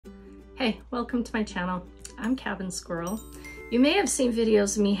Hey, welcome to my channel. I'm Cabin Squirrel. You may have seen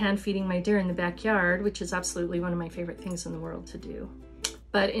videos of me hand feeding my deer in the backyard, which is absolutely one of my favorite things in the world to do.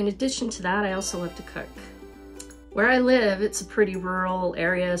 But in addition to that, I also love to cook. Where I live, it's a pretty rural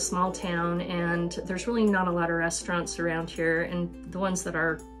area, small town, and there's really not a lot of restaurants around here, and the ones that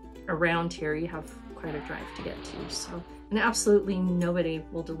are around here, you have quite a drive to get to, and absolutely nobody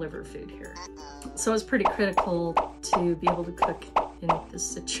will deliver food here. So it's pretty critical to be able to cook in this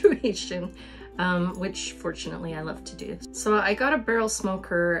situation, which fortunately I love to do. So I got a barrel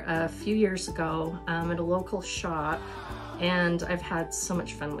smoker a few years ago at a local shop, and I've had so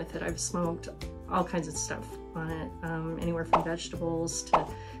much fun with it. I've smoked all kinds of stuff on it, anywhere from vegetables to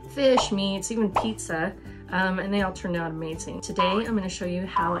fish, meats, even pizza, and they all turned out amazing. Today I'm going to show you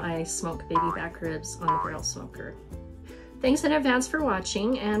how I smoke baby back ribs on a barrel smoker. Thanks in advance for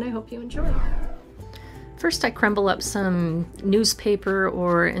watching, and I hope you enjoy. First, I crumble up some newspaper,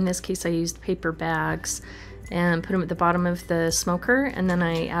 or in this case I used paper bags, and put them at the bottom of the smoker, and then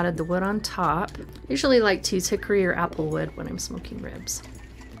I added the wood on top. I usually like to use hickory or applewood when I'm smoking ribs.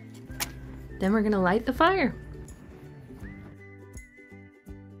 Then we're going to light the fire.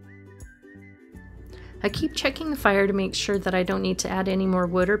 I keep checking the fire to make sure that I don't need to add any more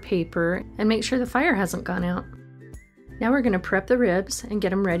wood or paper, and make sure the fire hasn't gone out. Now we're going to prep the ribs and get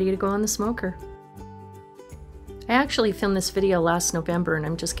them ready to go on the smoker. I actually filmed this video last November, and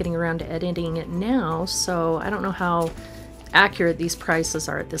I'm just getting around to editing it now, so I don't know how accurate these prices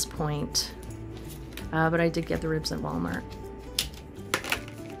are at this point, but I did get the ribs at Walmart.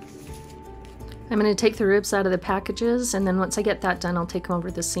 I'm going to take the ribs out of the packages, and then once I get that done, I'll take them over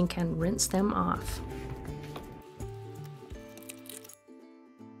to the sink and rinse them off.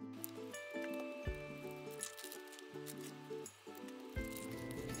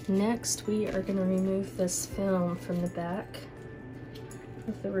 Next, we are going to remove this film from the back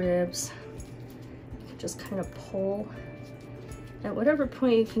of the ribs. You can just kind of pull at whatever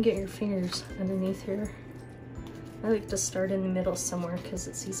point you can get your fingers underneath here. I like to start in the middle somewhere because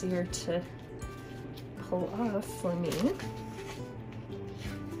it's easier to pull off for me.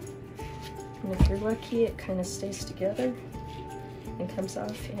 And if you're lucky, it kind of stays together and comes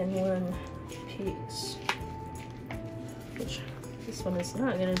off in one piece, which this one is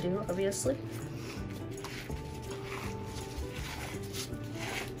not going to do, obviously.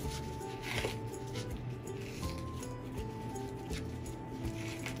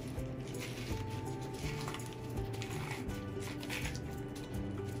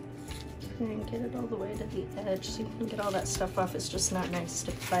 And get it all the way to the edge so you can get all that stuff off. It's just not nice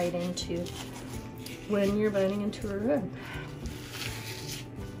to bite into when you're biting into a rib.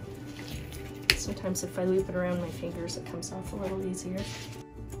 Sometimes if I loop it around my fingers, it comes off a little easier.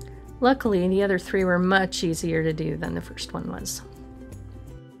 Luckily, the other three were much easier to do than the first one was.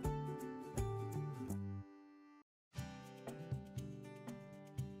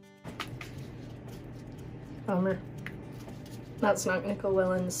 Bummer. That's not going to go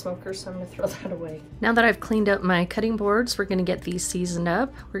well in the smoker, so I'm going to throw that away. Now that I've cleaned up my cutting boards, we're going to get these seasoned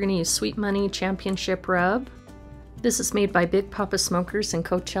up. We're going to use Sweet Money Championship Rub. This is made by Big Poppa Smokers in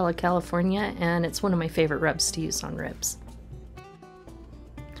Coachella, California, and it's one of my favorite rubs to use on ribs.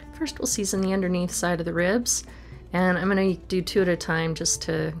 First, we'll season the underneath side of the ribs, and I'm going to do 2 at a time just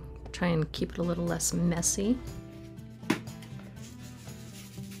to try and keep it a little less messy.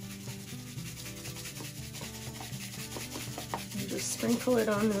 And just sprinkle it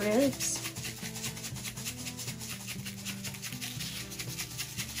on the ribs.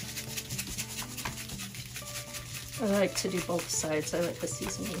 I like to do both sides. I like the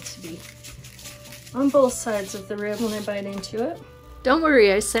seasoning to be on both sides of the rib when I bite into it. Don't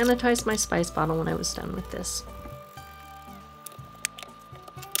worry, I sanitized my spice bottle when I was done with this.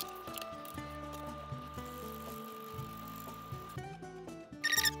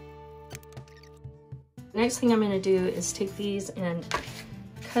 Next thing I'm going to do is take these and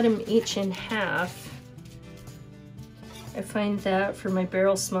cut them each in half. I find that for my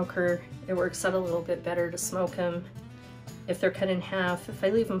barrel smoker, it works out a little bit better to smoke them if they're cut in half. If I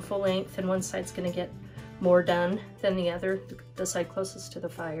leave them full length, then one side's going to get more done than the other, the side closest to the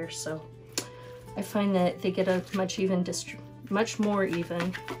fire. So I find that they get a much more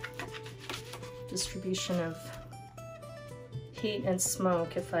even distribution of heat and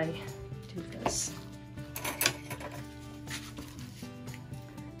smoke if I do this.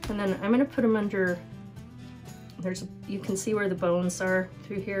 And then I'm going to put them under. You can see where the bones are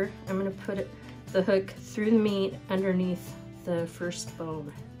through here. I'm going to put the hook through the meat underneath the first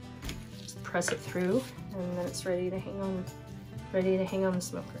bone. Just press it through, and then it's ready to hang on the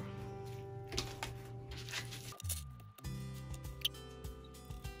smoker.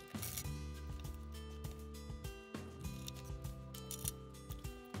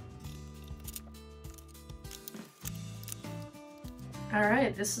 All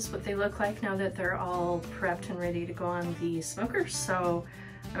right, this is what they look like now that they're all prepped and ready to go on the smoker. So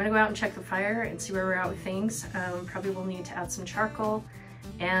I'm gonna go out and check the fire and see where we're at with things. Probably will need to add some charcoal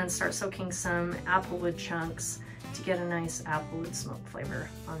and start soaking some applewood chunks to get a nice applewood smoke flavor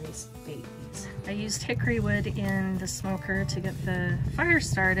on these babies. I used hickory wood in the smoker to get the fire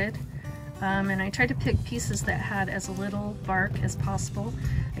started. And I tried to pick pieces that had as little bark as possible.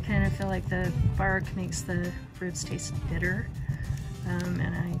 I kind of feel like the bark makes the ribs taste bitter. And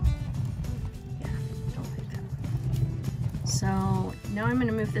I don't like that. So now I'm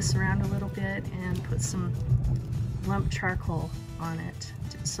gonna move this around a little bit and put some lump charcoal on it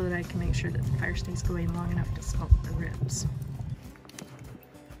so that I can make sure that the fire stays going long enough to smoke the ribs.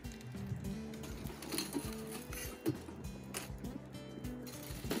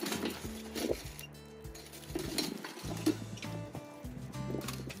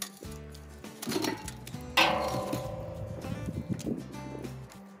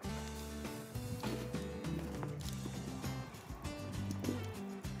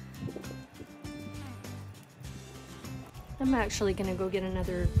 I'm actually gonna go get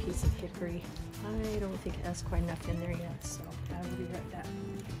another piece of hickory. I don't think it has quite enough in there yet, so I will be right back.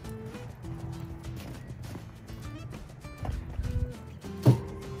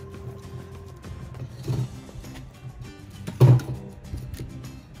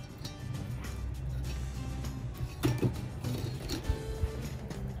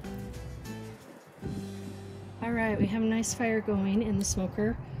 All right, we have a nice fire going in the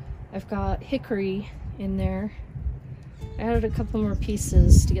smoker. I've got hickory in there. I added a couple more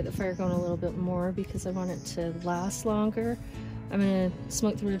pieces to get the fire going a little bit more because I want it to last longer. I'm gonna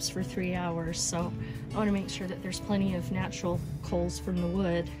smoke the ribs for 3 hours, so I wanna make sure that there's plenty of natural coals from the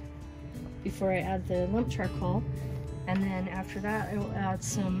wood before I add the lump charcoal. And then after that, I will add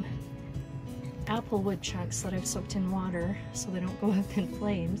some applewood chunks that I've soaked in water so they don't go up in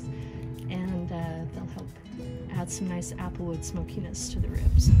flames, and they'll help add some nice applewood smokiness to the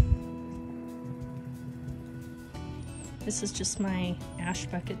ribs. This is just my ash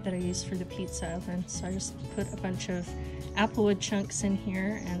bucket that I use for the pizza oven. So I just put a bunch of applewood chunks in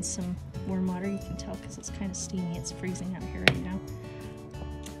here and some warm water. You can tell because it's kind of steamy. It's freezing out here right now.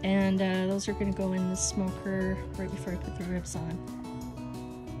 And those are gonna go in the smoker right before I put the ribs on.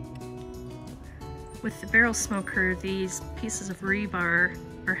 With the barrel smoker, these pieces of rebar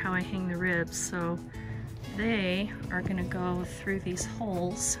are how I hang the ribs. So they are gonna go through these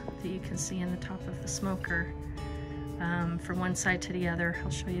holes that you can see in the top of the smoker. From one side to the other, I'll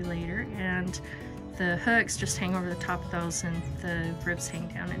show you later, and the hooks just hang over the top of those and the ribs hang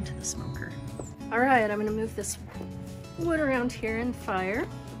down into the smoker. Alright, I'm going to move this wood around here in the fire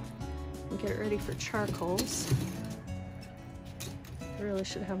and get it ready for charcoals. I really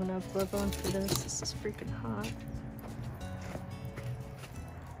should have an glove on for this. This is freaking hot.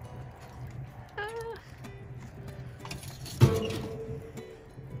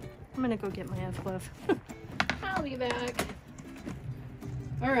 I'm going to go get my glove. I'll be back.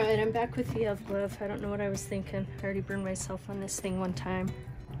 All right, I'm back with the glove. I don't know what I was thinking. I already burned myself on this thing one time.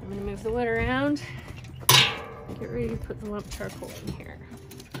 I'm gonna move the wood around, get ready to put the lump charcoal in here.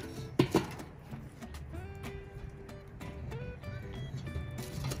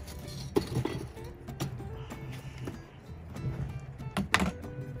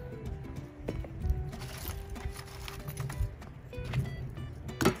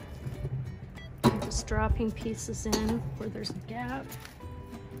 Dropping pieces in where there's a gap.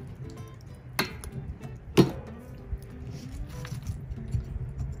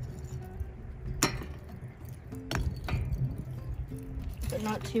 But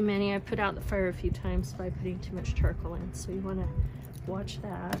not too many. I put out the fire a few times by putting too much charcoal in, so you want to watch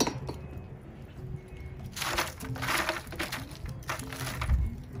that.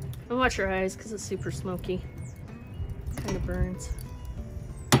 And watch your eyes because it's super smoky. Kind of burns.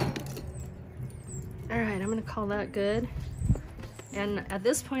 All right, I'm gonna call that good. And at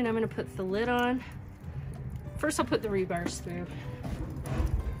this point, I'm gonna put the lid on. First, I'll put the rebars through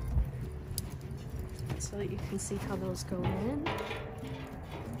so that you can see how those go in.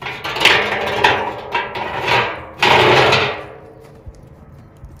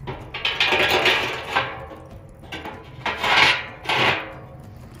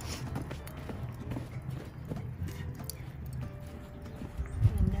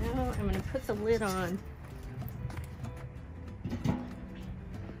 Lid on,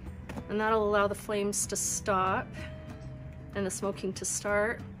 and that'll allow the flames to stop and the smoking to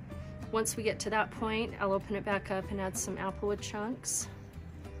start. Once we get to that point, I'll open it back up and add some applewood chunks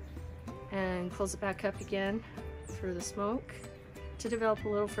and close it back up again for the smoke to develop a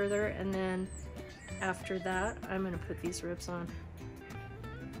little further, and then after that I'm going to put these ribs on.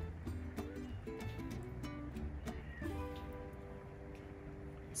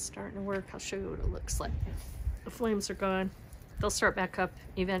 It's starting to work. I'll show you what it looks like. The flames are gone. They'll start back up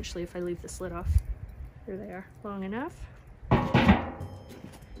eventually if I leave this lid off. Here they are, long enough. Oh,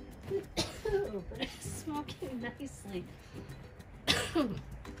 but it's smoking nicely.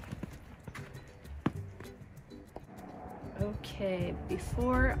 Okay,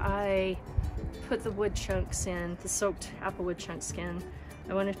 before I put the wood chunks in, the soaked applewood chunks in,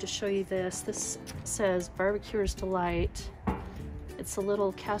 I wanted to show you this. This says Barbecuer's Delight. It's a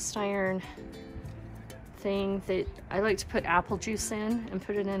little cast iron thing that I like to put apple juice in and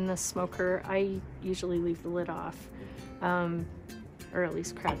put it in the smoker. I usually leave the lid off, or at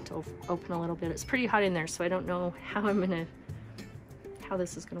least cracked open a little bit. It's pretty hot in there, so I don't know how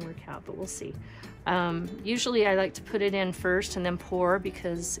this is gonna work out, but we'll see. Usually I like to put it in first and then pour,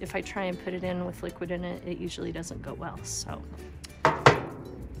 because if I try and put it in with liquid in it, it usually doesn't go well. So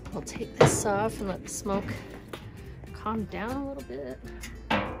I'll take this off and let the smoke calm down a little bit.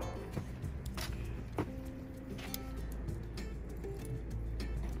 I'll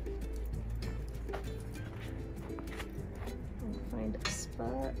find a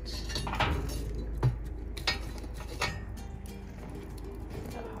spot.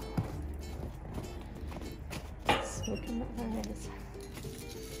 Smoke in my eyes.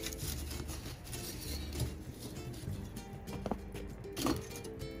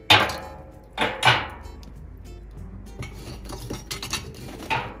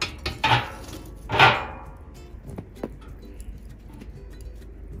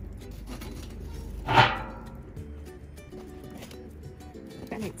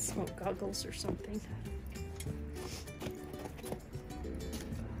 I need smoke goggles or something.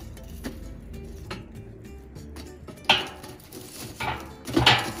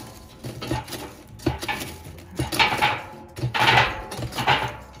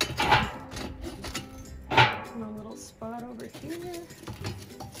 Over here.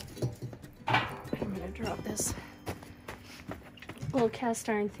 I'm gonna drop this little cast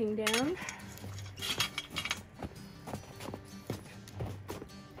iron thing down.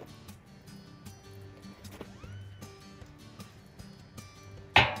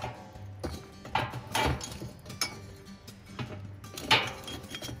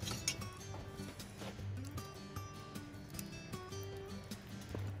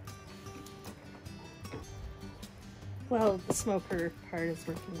 Well, the smoker part is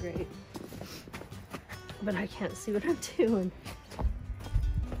working great, but I can't see what I'm doing.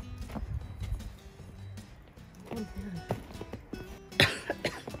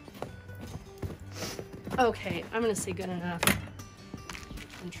 Okay, I'm gonna say good enough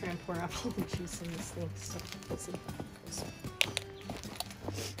and try and pour apple juice in this thing, so we'll see how it goes.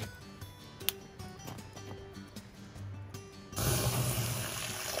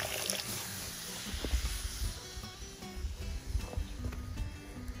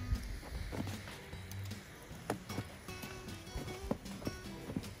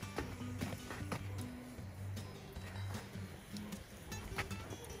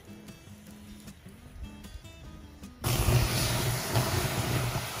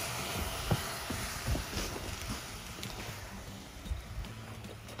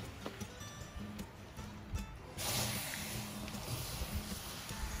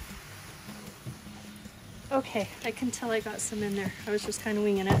 Okay, I can tell I got some in there. I was just kind of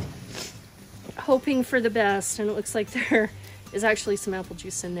winging it, hoping for the best, and it looks like there is actually some apple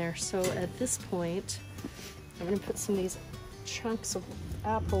juice in there. So at this point, I'm gonna put some of these chunks of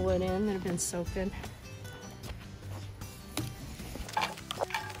applewood in that have been soaking.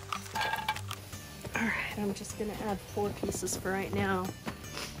 All right, I'm just gonna add 4 pieces for right now,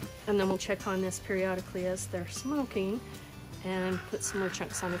 and then we'll check on this periodically as they're smoking and put some more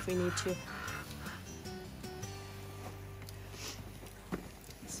chunks on if we need to.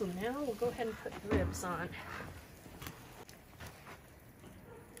 So now we'll go ahead and put the ribs on.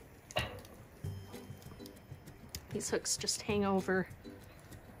 These hooks just hang over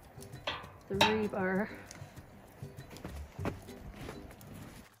the rebar.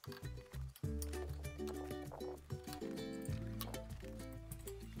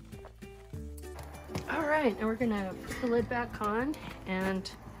 All right, now we're gonna put the lid back on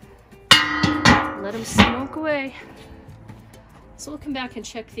and let them smoke away. So we'll come back and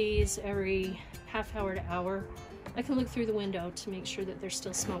check these every half hour to hour. I can look through the window to make sure that there's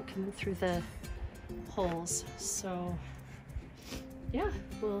still smoke coming through the holes. So yeah,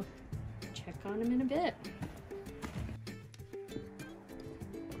 we'll check on them in a bit.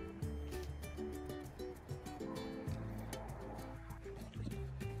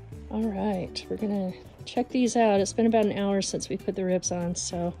 All right, we're gonna check these out. It's been about an hour since we put the ribs on,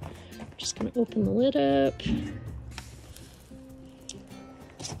 so I'm just gonna open the lid up.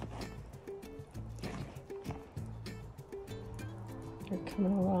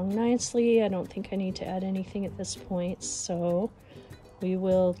 coming along nicely. I don't think I need to add anything at this point, so we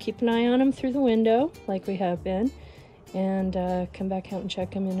will keep an eye on them through the window like we have been, and come back out and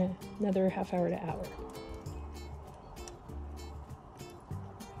check them in another half hour to hour.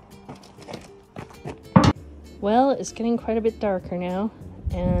 Well, it's getting quite a bit darker now,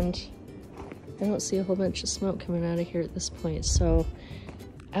 and I don't see a whole bunch of smoke coming out of here at this point, so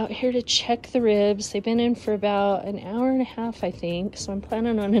out here to check the ribs. They've been in for about an hour and a half, I think, so I'm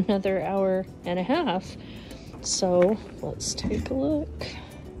planning on another hour and a half. So let's take a look.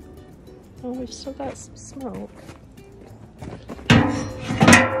 Oh, we've still got some smoke.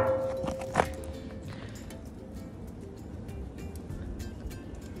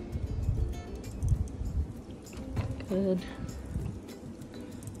 Good.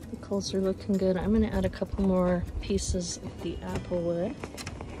 The coals are looking good. I'm going to add a couple more pieces of the applewood.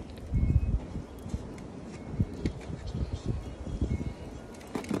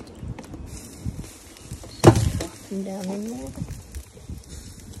 Down in there.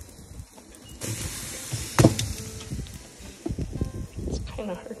 It's kind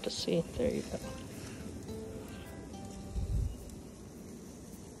of hard to see. There you go.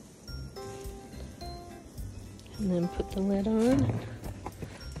 And then put the lid on.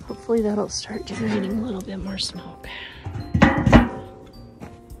 Hopefully that'll start generating a little bit more smoke.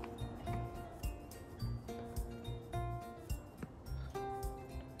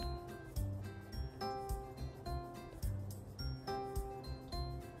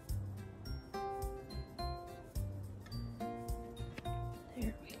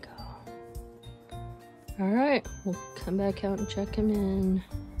 There we go. All right, we'll come back out and check them in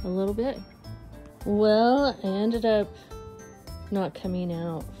a little bit. Well, I ended up not coming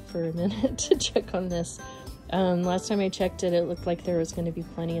out for a minute to check on this. Last time I checked it, it looked like there was going to be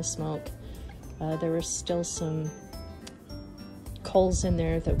plenty of smoke. There were still some coals in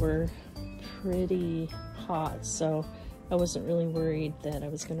there that were pretty hot, so I wasn't really worried that I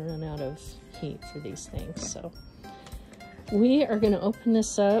was going to run out of heat for these things. So we are going to open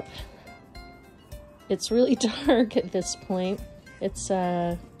this up. It's really dark at this point. It's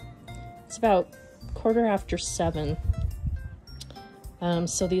about 7:15.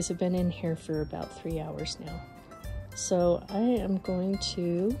 So these have been in here for about 3 hours now. So I am going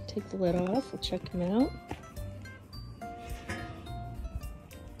to take the lid off. We'll check them out.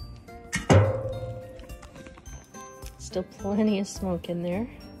 Still plenty of smoke in there.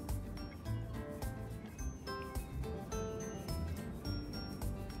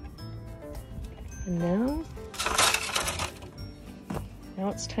 And now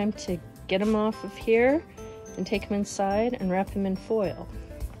it's time to get them off of here and take them inside and wrap them in foil.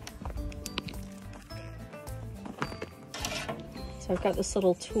 So I've got this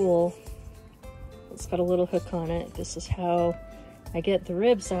little tool. It's got a little hook on it. This is how I get the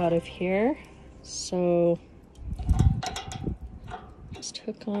ribs out of here. So just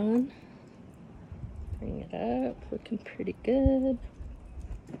hook on, bring it up, looking pretty good.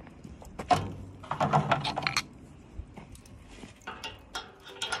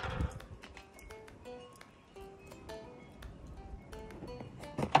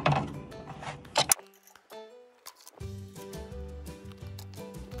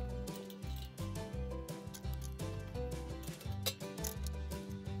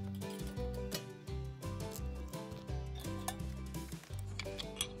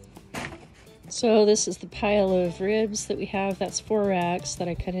 So this is the pile of ribs that we have. That's 4 racks that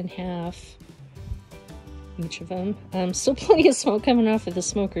I cut in half, each of them. Still plenty of smoke coming off of the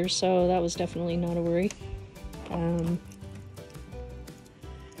smoker, so that was definitely not a worry.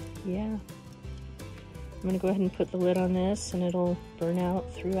 Yeah. I'm gonna go ahead and put the lid on this and it'll burn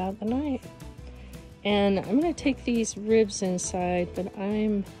out throughout the night. And I'm gonna take these ribs inside, but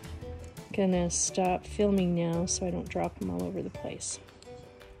I'm gonna stop filming now so I don't drop them all over the place.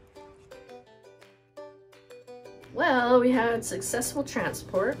 Well, we had successful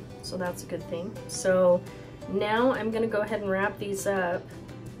transport, so that's a good thing. So now I'm gonna go ahead and wrap these up,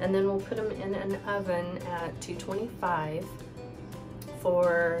 and then we'll put them in an oven at 225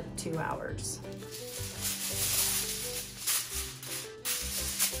 for 2 hours.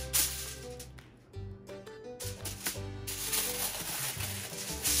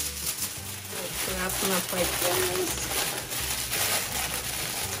 Let's wrap them up like this,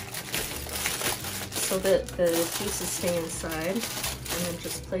 so that the pieces stay inside, and then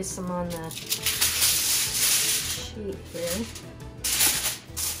just place them on the sheet here.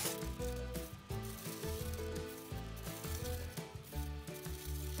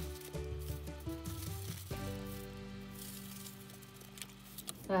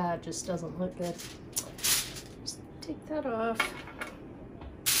 That just doesn't look good. Just take that off.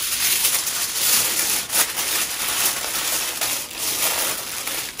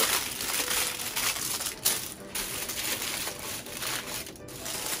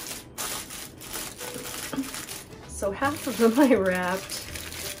 So half of them I wrapped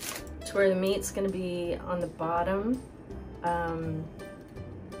to where the meat's going to be on the bottom,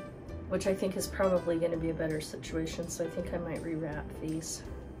 which I think is probably going to be a better situation, so I think I might rewrap these.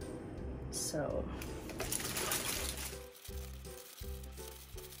 So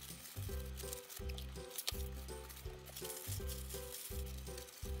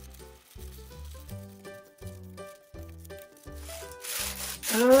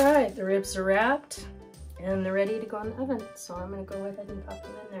all right, the ribs are wrapped and they're ready to go in the oven. So I'm going to go ahead and pop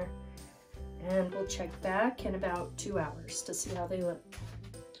them in there. And we'll check back in about 2 hours to see how they look.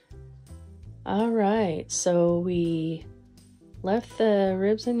 All right, so we left the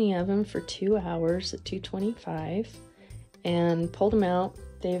ribs in the oven for 2 hours at 225 and pulled them out.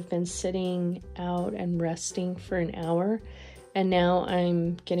 They've been sitting out and resting for an hour. And now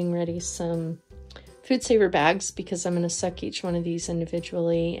I'm getting ready some food saver bags because I'm going to suck each one of these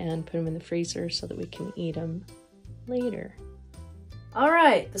individually and put them in the freezer so that we can eat them later. All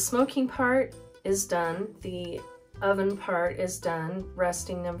right, the smoking part is done. The oven part is done.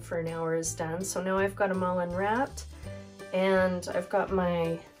 Resting them for an hour is done. So now I've got them all unwrapped and I've got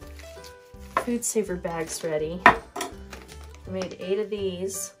my food saver bags ready. I made 8 of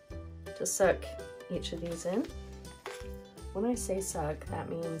these to suck each of these in. When I say suck, that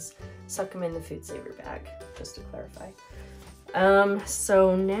means suck them in the food saver bag, just to clarify.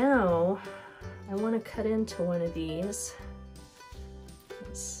 So now I want to cut into one of these.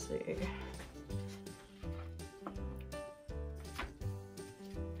 Let's see.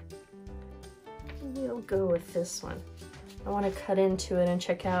 We'll go with this one. I want to cut into it and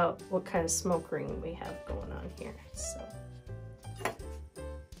check out what kind of smoke ring we have going on here. So,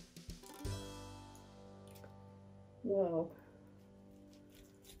 whoa.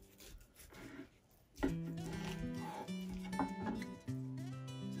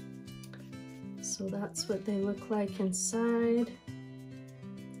 So that's what they look like inside.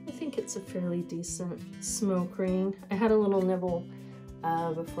 I think it's a fairly decent smoke ring. I had a little nibble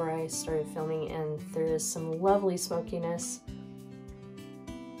before I started filming and there is some lovely smokiness.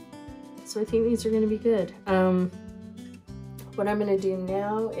 So I think these are going to be good. What I'm going to do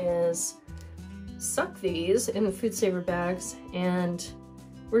now is suck these in the food saver bags and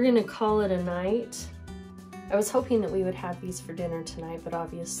we're going to call it a night. I was hoping that we would have these for dinner tonight, but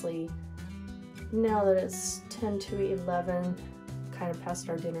obviously now that it's 10 to 11, kind of past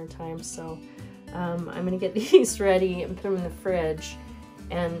our dinner time, so I'm going to get these ready and put them in the fridge.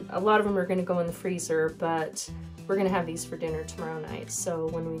 And a lot of them are going to go in the freezer, but we're going to have these for dinner tomorrow night. So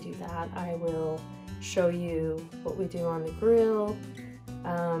when we do that, I will show you what we do on the grill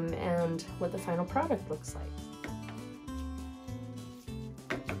and what the final product looks like.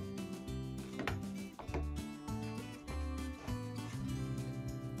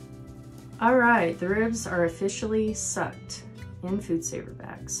 All right, the ribs are officially sucked in food saver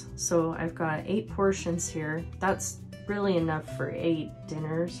bags. So I've got 8 portions here. That's really enough for 8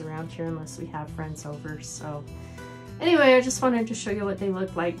 dinners around here unless we have friends over. So anyway, I just wanted to show you what they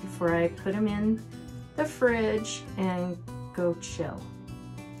look like before I put them in the fridge and go chill.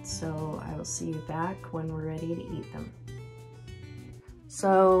 So I will see you back when we're ready to eat them.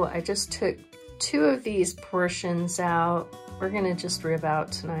 So I just took 2 of these portions out. We're gonna just rib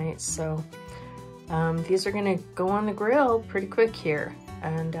out tonight, so these are gonna go on the grill pretty quick here,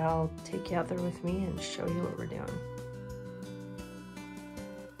 and I'll take you out there with me and show you what we're doing.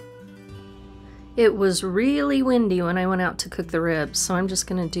 It was really windy when I went out to cook the ribs, so I'm just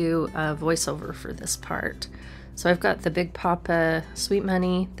gonna do a voiceover for this part. So I've got the big Poppa Sweet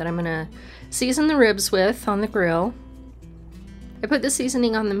Money that I'm gonna season the ribs with on the grill. I put the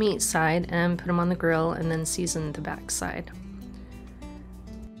seasoning on the meat side and put them on the grill and then seasoned the back side.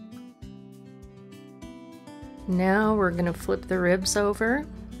 Now we're gonna flip the ribs over.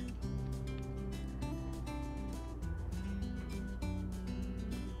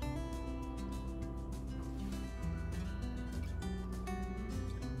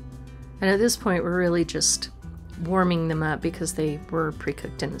 And at this point, we're really just warming them up because they were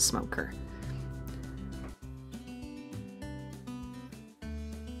pre-cooked in the smoker.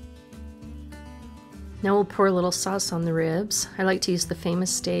 Now we'll pour a little sauce on the ribs. I like to use the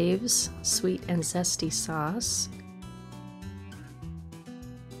Famous Dave's sweet and zesty sauce.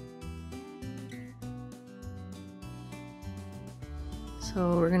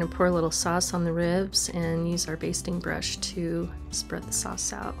 So we're going to pour a little sauce on the ribs and use our basting brush to spread the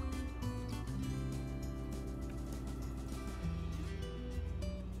sauce out.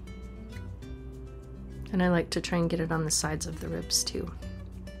 And I like to try and get it on the sides of the ribs too.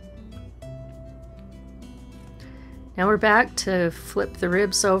 Now we're back to flip the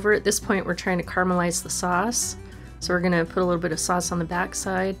ribs over. At this point, we're trying to caramelize the sauce. So we're gonna put a little bit of sauce on the back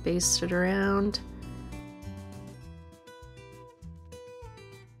side, baste it around.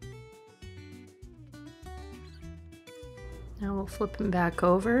 Now we'll flip them back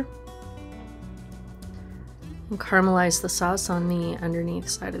over and caramelize the sauce on the underneath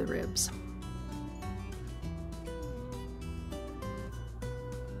side of the ribs.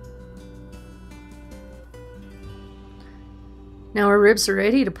 Now our ribs are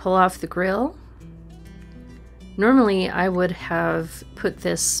ready to pull off the grill. Normally I would have put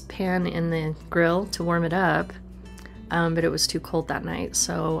this pan in the grill to warm it up, but it was too cold that night,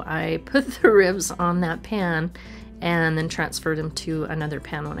 so I put the ribs on that pan and then transferred them to another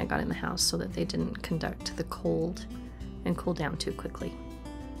pan when I got in the house so that they didn't conduct the cold and cool down too quickly.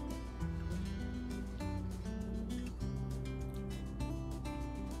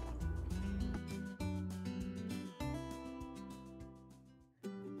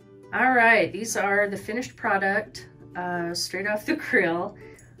 All right, these are the finished product, straight off the grill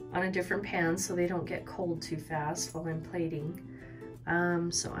on a different pan so they don't get cold too fast while I'm plating.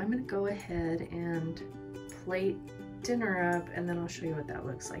 So I'm gonna go ahead and plate dinner up, and then I'll show you what that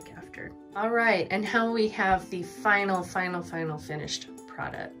looks like after. All right, and now we have the final finished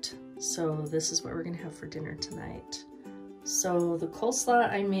product. So this is what we're gonna have for dinner tonight. So the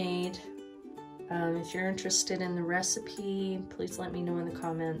coleslaw I made, if you're interested in the recipe, please let me know in the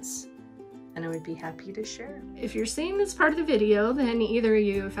comments and I would be happy to share. If you're seeing this part of the video, then either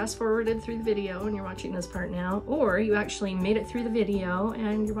you fast forwarded through the video and you're watching this part now, or you actually made it through the video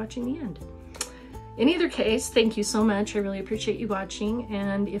and you're watching the end. In either case, thank you so much. I really appreciate you watching,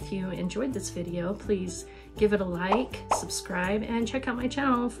 and if you enjoyed this video, please give it a like, subscribe, and check out my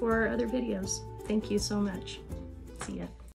channel for other videos. Thank you so much. See ya.